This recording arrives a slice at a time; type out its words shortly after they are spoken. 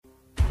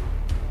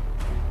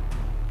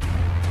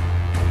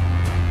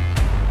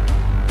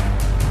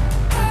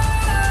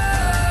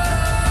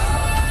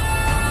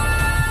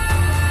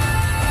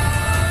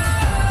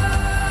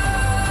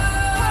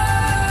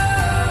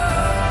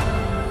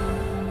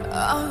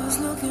was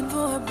looking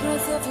for a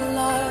breath of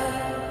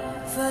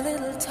life, a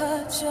little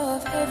touch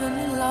of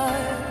heavenly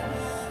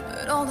light,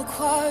 but all the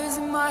choirs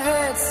in my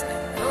head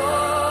said no.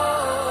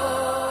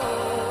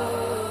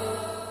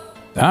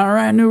 All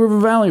right, New River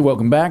Valley,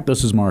 welcome back.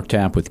 This is Mark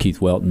Tapp with Keith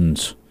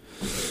Weltons.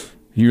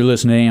 You're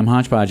listening to AM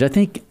Hodgepodge. I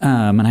think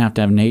I'm going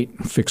to have Nate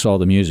fix all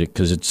the music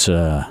because it's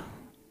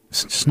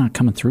just not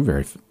coming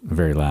through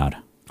very loud.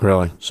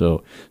 Really?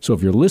 So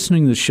if you're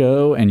listening to the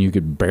show and you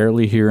could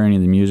barely hear any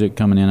of the music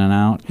coming in and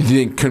out, you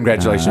think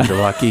congratulations, you're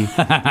lucky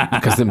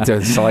because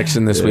the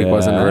selection this week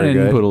wasn't very good.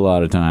 I didn't put a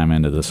lot of time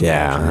into the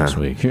selection this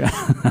week.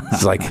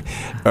 It's like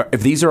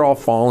if these are all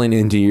falling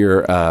into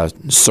your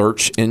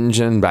search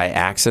engine by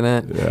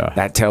accident,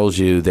 that tells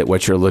you that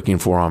what you're looking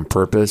for on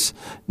purpose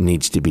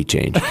needs to be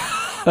changed.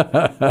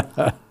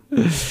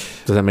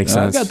 Does that make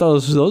sense? I got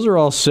those. Those are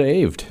all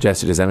saved.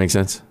 Jesse, does that make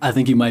sense? I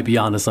think you might be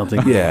onto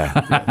something.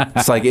 Yeah.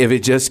 It's like if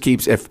it just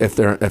keeps if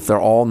they're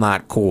all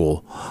not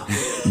cool,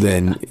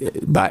 then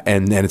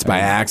and it's by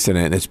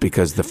accident. It's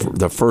because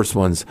the first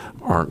ones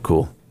aren't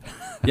cool.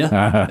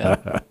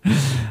 Yeah.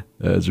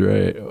 That's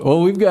right.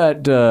 Well, we've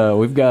got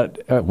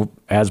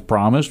as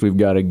promised, we've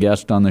got a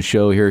guest on the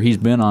show here. He's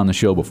been on the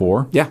show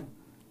before. Yeah.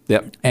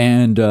 Yep.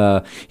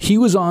 And he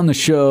was on the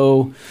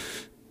show,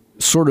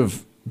 sort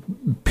of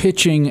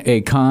pitching a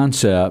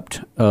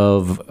concept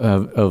of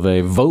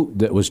a vote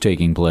that was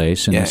taking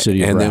place in the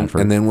city of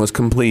Radford. And then was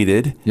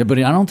completed. Yeah, but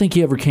I don't think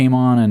he ever came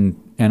on and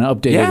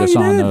updated us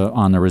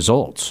on the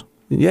results.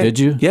 Yeah. Did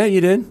you? Yeah,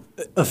 you did.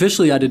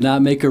 Officially, I did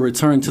not make a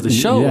return to the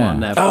show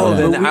on that.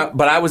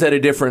 But I was at a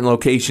different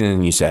location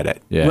and you said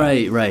it. Yeah.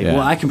 Right. Yeah.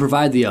 Well, I can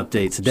provide the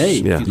update today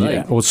if you'd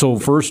like. Well, so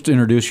first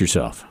introduce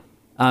yourself.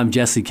 I'm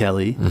Jesse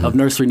Kelly of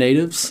Nursery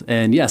Natives,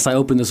 and yes, I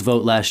opened this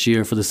vote last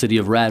year for the city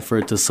of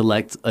Radford to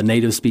select a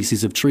native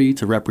species of tree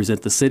to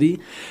represent the city.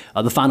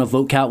 The final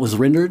vote count was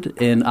rendered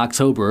in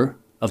October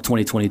of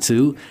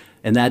 2022,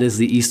 and that is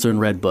the eastern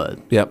redbud.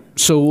 Yep.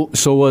 So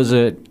was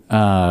it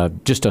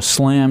just a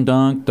slam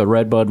dunk? The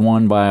redbud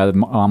won by a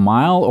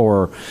mile,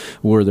 or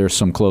were there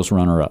some close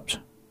runner-ups?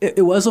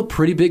 It was a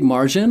pretty big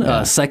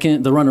margin.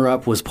 Second, the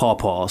runner-up was Paw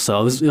Paw, so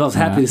I was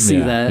happy to see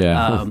that.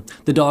 Yeah.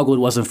 The dogwood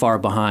wasn't far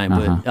behind,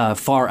 but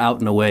far out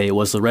and away it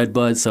was the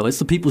redbud, so it's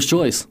the people's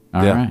choice.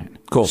 All right.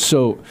 Cool.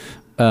 So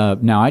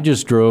now I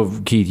just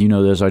drove, Keith, you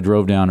know this, I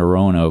drove down to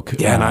Roanoke.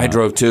 Yeah, and I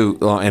drove too,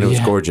 and it was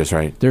gorgeous,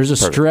 right? There's a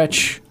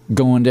stretch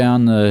going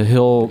down the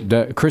hill,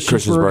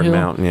 Christiansburg Hill,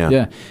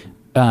 Mountain,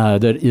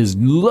 that is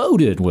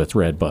loaded with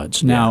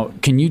redbuds. Now,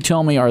 can you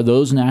tell me, are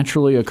those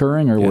naturally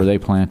occurring, or were they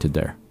planted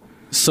there?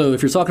 So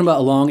if you're talking about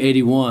along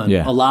 81,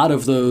 a lot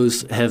of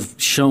those have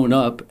shown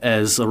up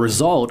as a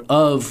result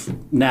of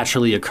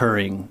naturally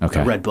occurring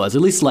redbuds,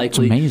 at least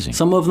likely. It's amazing.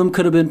 Some of them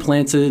could have been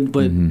planted,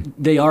 but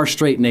they are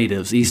straight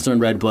natives, eastern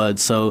redbuds.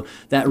 So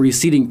that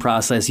reseeding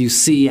process, you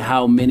see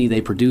how many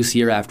they produce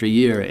year after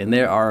year, and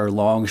there are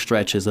long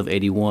stretches of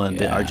 81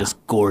 that are just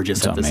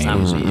gorgeous at this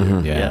time of the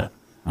year. Yeah.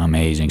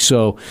 Amazing.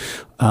 So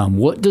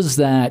what does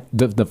that,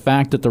 the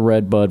fact that the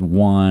redbud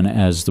won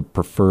as the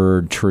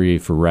preferred tree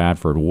for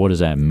Radford, what does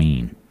that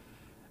mean?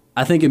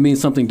 I think it means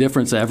something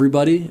different to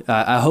everybody.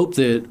 I hope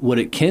that what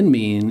it can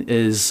mean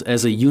is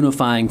as a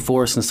unifying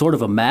force and sort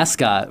of a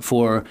mascot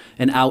for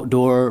an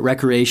outdoor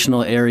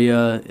recreational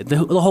area. The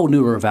whole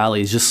New River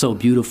Valley is just so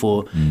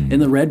beautiful. And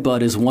the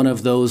redbud is one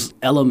of those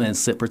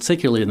elements that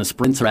particularly in the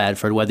spring to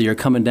Radford, whether you're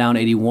coming down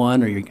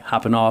 81 or you're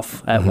hopping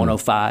off at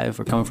 105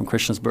 or coming from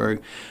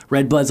Christiansburg,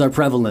 redbuds are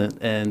prevalent.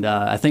 And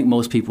I think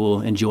most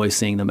people enjoy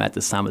seeing them at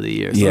this time of the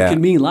year. So it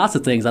can mean lots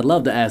of things. I'd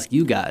love to ask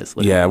you guys.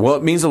 Well,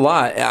 it means a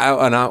lot.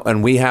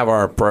 And we have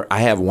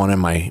I have one in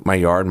my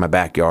yard, my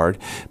backyard,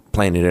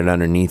 planted it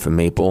underneath a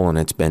maple, and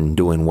it's been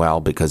doing well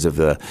because of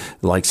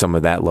some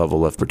of that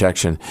level of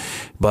protection.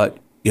 But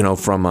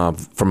from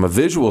a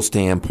visual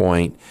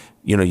standpoint,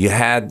 you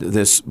had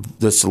this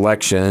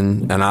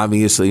selection, and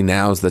obviously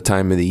now's the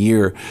time of the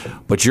year,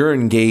 but you're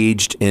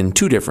engaged in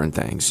two different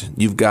things.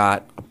 You've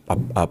got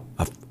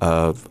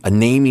a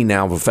naming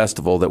now of a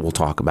festival that we'll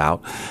talk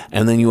about,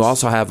 and then you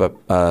also have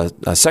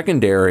a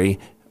secondary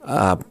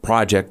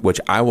project,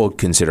 which I will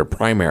consider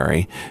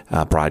primary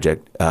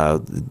project,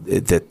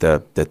 that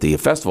the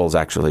festival is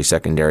actually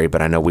secondary,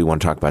 but I know we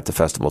want to talk about the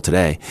festival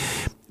today.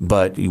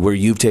 But where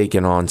you've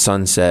taken on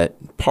Sunset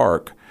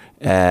Park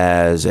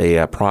as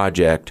a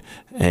project,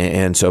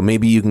 and so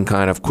maybe you can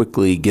kind of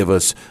quickly give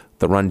us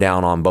the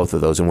rundown on both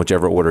of those in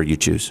whichever order you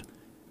choose.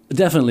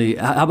 Definitely.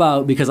 How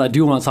about, because I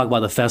do want to talk about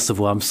the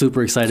festival, I'm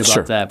super excited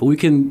about that, but we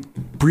can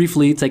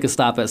briefly take a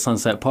stop at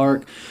Sunset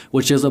Park,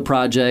 which is a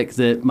project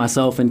that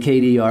myself and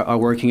Katie are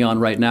working on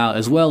right now,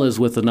 as well as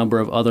with a number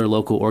of other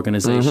local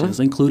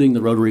organizations, including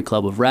the Rotary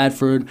Club of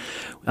Radford.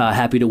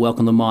 Happy to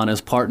welcome them on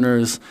as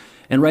partners.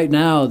 And right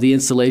now, the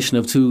installation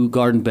of 2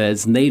 garden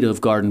beds,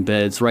 native garden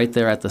beds, right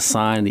there at the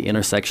sign, the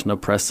intersection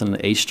of Preston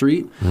and 8th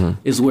Street,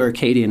 is where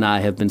Katie and I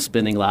have been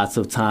spending lots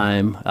of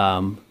time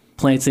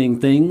planting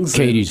things.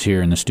 Katie's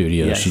here in the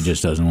studio. Yes. She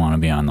just doesn't want to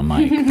be on the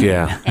mic.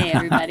 Hey,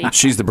 everybody.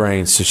 She's the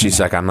brains, so she's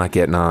like, I'm not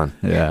getting on.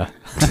 Yeah.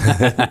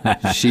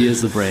 She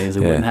is the brains.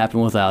 It wouldn't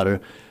happen without her.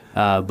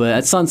 But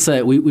at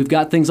Sunset, we've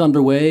got things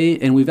underway,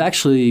 and we've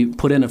actually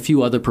put in a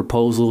few other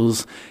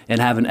proposals and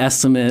have an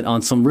estimate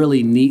on some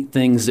really neat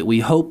things that we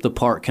hope the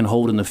park can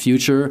hold in the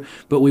future.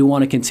 But we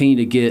want to continue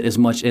to get as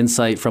much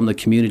insight from the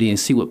community and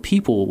see what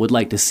people would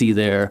like to see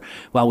there,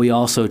 while we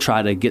also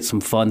try to get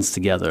some funds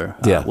together.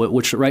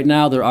 Which right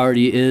now there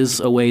already is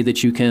a way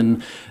that you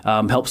can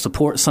help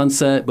support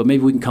Sunset, but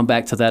maybe we can come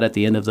back to that at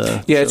the end of the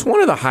show. It's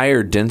one of the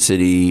higher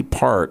density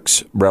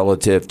parks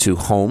relative to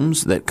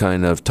homes that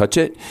kind of touch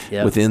it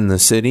within the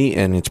city,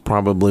 and it's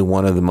probably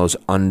one of the most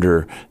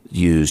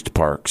underused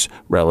parks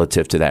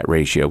relative to that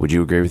ratio. Would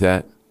you agree with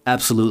that?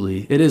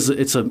 Absolutely. It is.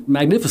 It's a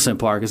magnificent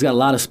park. It's got a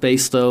lot of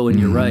space, though, and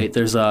you're right.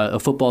 There's a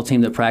football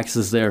team that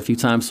practices there a few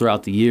times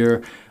throughout the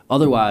year.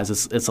 Otherwise,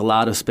 it's a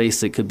lot of space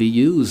that could be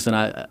used. And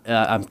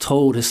I'm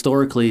told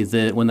historically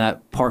that when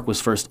that park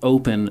was first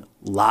open,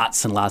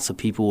 lots and lots of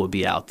people would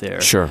be out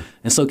there. Sure.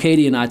 And so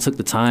Katie and I took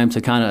the time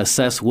to kind of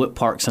assess what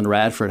parks in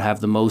Radford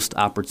have the most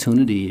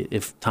opportunity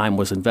if time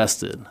was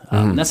invested.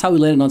 And that's how we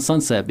landed on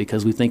Sunset,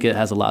 because we think it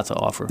has a lot to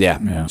offer.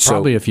 Yeah.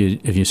 Probably if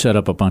you set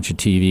up a bunch of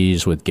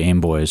TVs with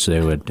Game Boys,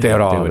 they would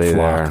all be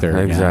flock there.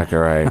 Exactly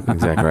right.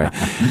 Exactly right.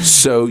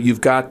 So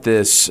you've got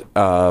this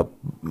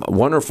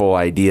wonderful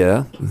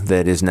idea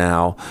that is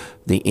now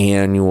the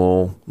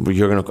annual. I'm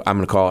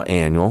going to call it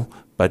annual,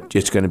 but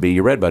it's going to be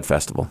your Redbud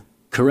Festival.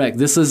 Correct.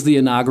 This is the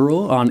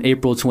inaugural on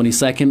April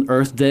 22nd,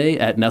 Earth Day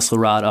at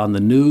Nesselrod on the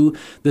New.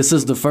 This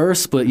is the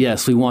first, but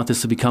yes, we want this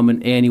to become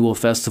an annual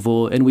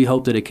festival, and we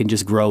hope that it can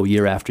just grow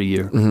year after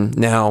year.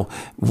 Now,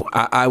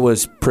 I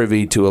was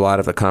privy to a lot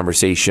of the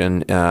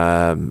conversation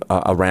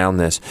around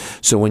this.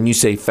 So when you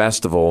say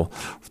festival,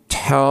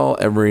 tell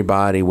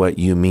everybody what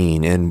you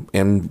mean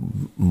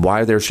and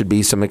why there should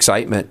be some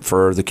excitement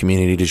for the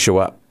community to show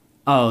up.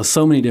 Oh,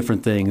 so many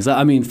different things.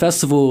 I mean,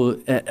 festival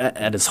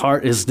at its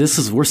heart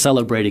we're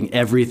celebrating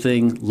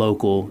everything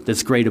local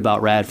that's great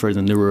about Radford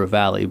and the New River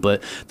Valley.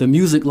 But the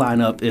music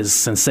lineup is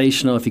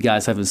sensational. If you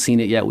guys haven't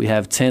seen it yet, we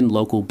have 10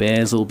 local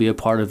bands that will be a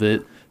part of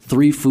it,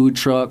 3 food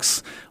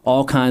trucks,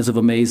 all kinds of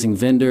amazing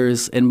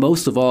vendors. And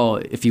most of all,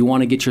 if you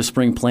want to get your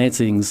spring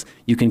plantings,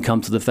 you can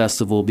come to the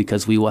festival,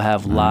 because we will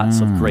have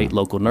lots of great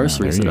local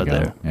nurseries that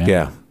are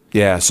there.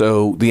 Yeah,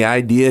 so the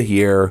idea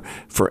here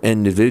for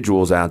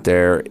individuals out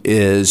there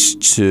is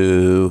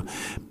to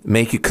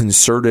make a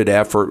concerted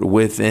effort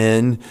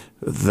within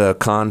the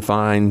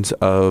confines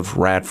of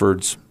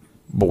Radford's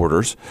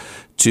borders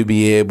to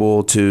be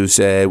able to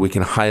say we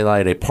can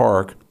highlight a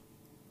park,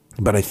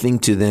 but I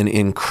think to then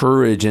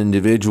encourage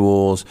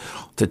individuals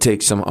to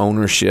take some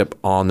ownership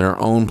on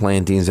their own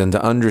plantings and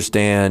to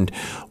understand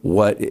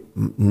what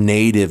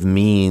native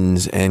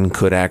means and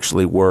could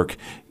actually work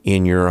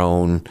in your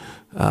own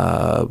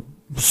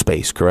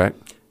space,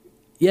 correct?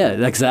 Yeah,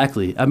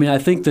 exactly. I mean, I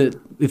think that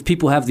if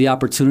people have the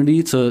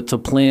opportunity to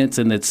plant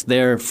and it's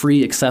there,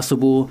 free,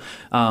 accessible,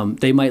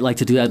 they might like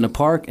to do that in a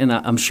park, and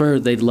I'm sure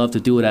they'd love to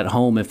do it at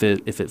home if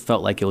it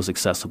felt like it was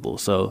accessible.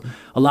 So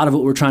a lot of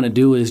what we're trying to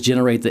do is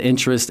generate the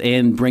interest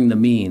and bring the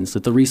means.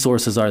 If the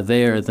resources are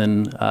there,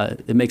 then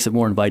it makes it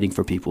more inviting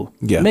for people.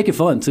 Yeah. Make it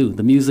fun, too.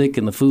 The music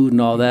and the food and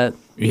all that.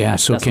 Yeah,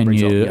 so can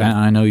you,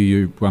 I know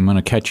I'm going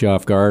to catch you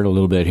off guard a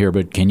little bit here,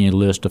 but can you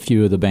list a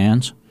few of the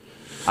bands?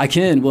 I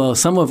can. Well,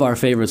 some of our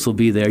favorites will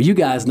be there. You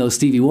guys know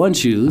Stevie One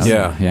Shoes.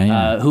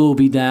 Yeah. Who will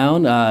be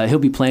down. He'll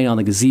be playing on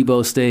the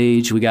Gazebo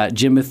stage. We got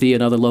Jimothy,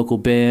 another local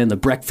band, the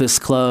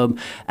Breakfast Club,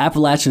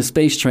 Appalachian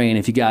Space Train,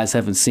 if you guys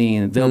haven't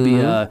seen. They'll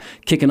be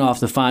kicking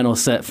off the final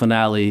set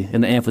finale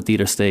in the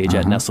amphitheater stage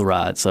at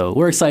Nesselrod. So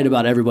we're excited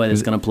about everybody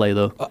that's going to play,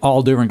 though.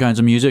 All different kinds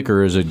of music,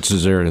 or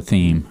is there a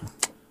theme?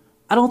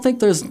 I don't think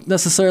there's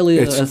necessarily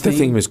a theme. The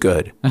theme is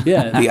good.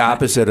 Yeah. The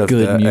opposite of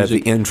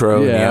the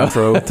intro and the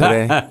outro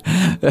today.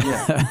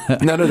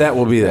 None of that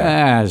will be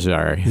there.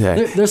 Sorry. Yeah.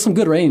 There's some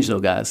good range, though,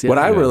 guys. Yeah. What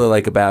I really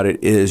like about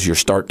it is your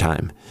start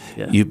time.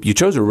 Yeah. You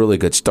chose a really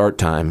good start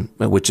time,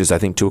 which is, I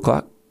think, 2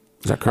 o'clock.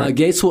 Is that correct?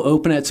 Gates will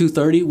open at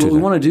 2:30. What we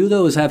want to do,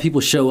 though, is have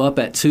people show up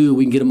at 2.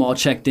 We can get them all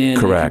checked in.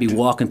 Correct. And be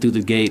walking through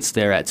the gates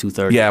there at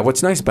 2:30. Yeah,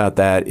 what's nice about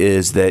that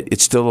is that it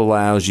still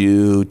allows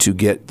you to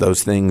get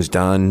those things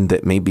done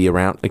that may be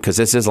around, because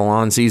this is a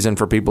lawn season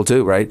for people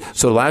too, right?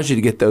 So it allows you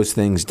to get those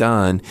things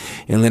done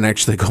and then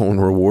actually go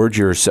and reward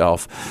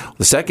yourself.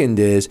 The second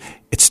is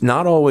it's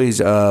not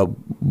always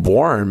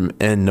warm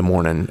in the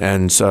morning,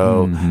 and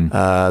so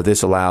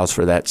this allows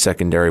for that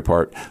secondary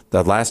part.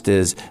 The last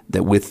is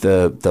that with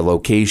the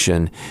location,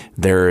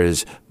 there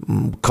is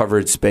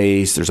covered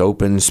space, there's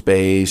open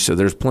space, so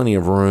there's plenty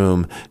of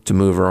room to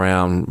move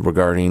around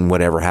regarding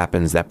whatever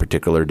happens that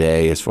particular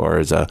day as far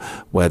as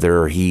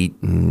weather, heat,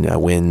 and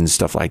winds,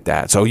 stuff like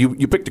that. So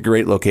you picked a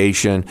great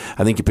location.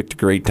 I think you picked a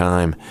great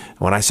time.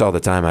 When I saw the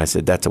time, I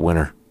said, that's a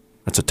winner.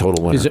 That's a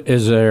total winner.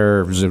 Is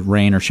it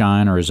rain or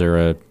shine, or is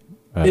there a...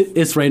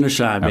 It's rain or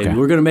shine, baby. Okay.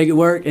 We're going to make it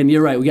work, and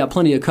you're right. We got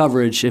plenty of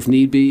coverage if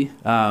need be.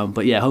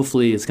 But yeah,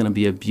 hopefully it's going to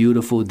be a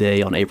beautiful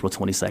day on April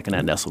 22nd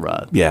at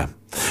Nesselrod. Yeah.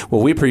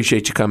 Well, we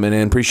appreciate you coming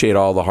in. Appreciate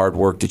all the hard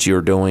work that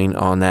you're doing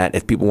on that.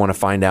 If people want to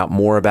find out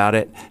more about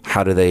it,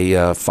 how do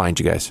they find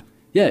you guys?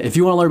 Yeah, if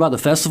you want to learn about the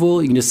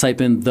festival, you can just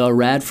type in the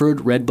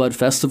Radford Redbud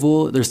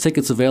Festival. There's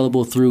tickets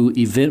available through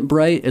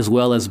Eventbrite as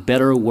well as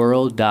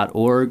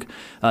betterworld.org.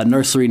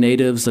 Nursery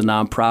Natives, the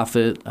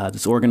nonprofit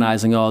that's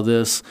organizing all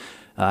this,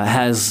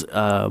 has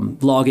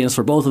logins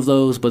for both of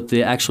those, but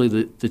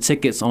the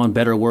tickets on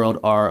Better World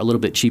are a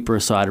little bit cheaper,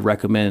 so I'd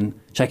recommend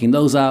checking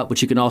those out.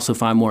 But you can also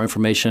find more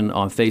information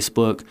on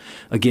Facebook.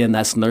 Again,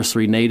 that's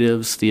Nursery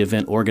Natives, the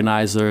event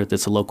organizer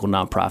that's a local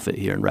nonprofit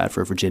here in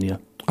Radford,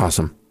 Virginia.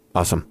 Awesome.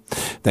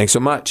 Thanks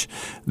so much.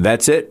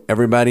 That's it.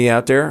 Everybody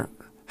out there,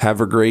 have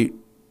a great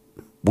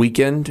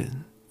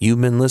weekend. You've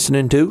been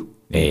listening to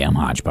AM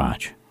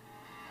Hodgepodge.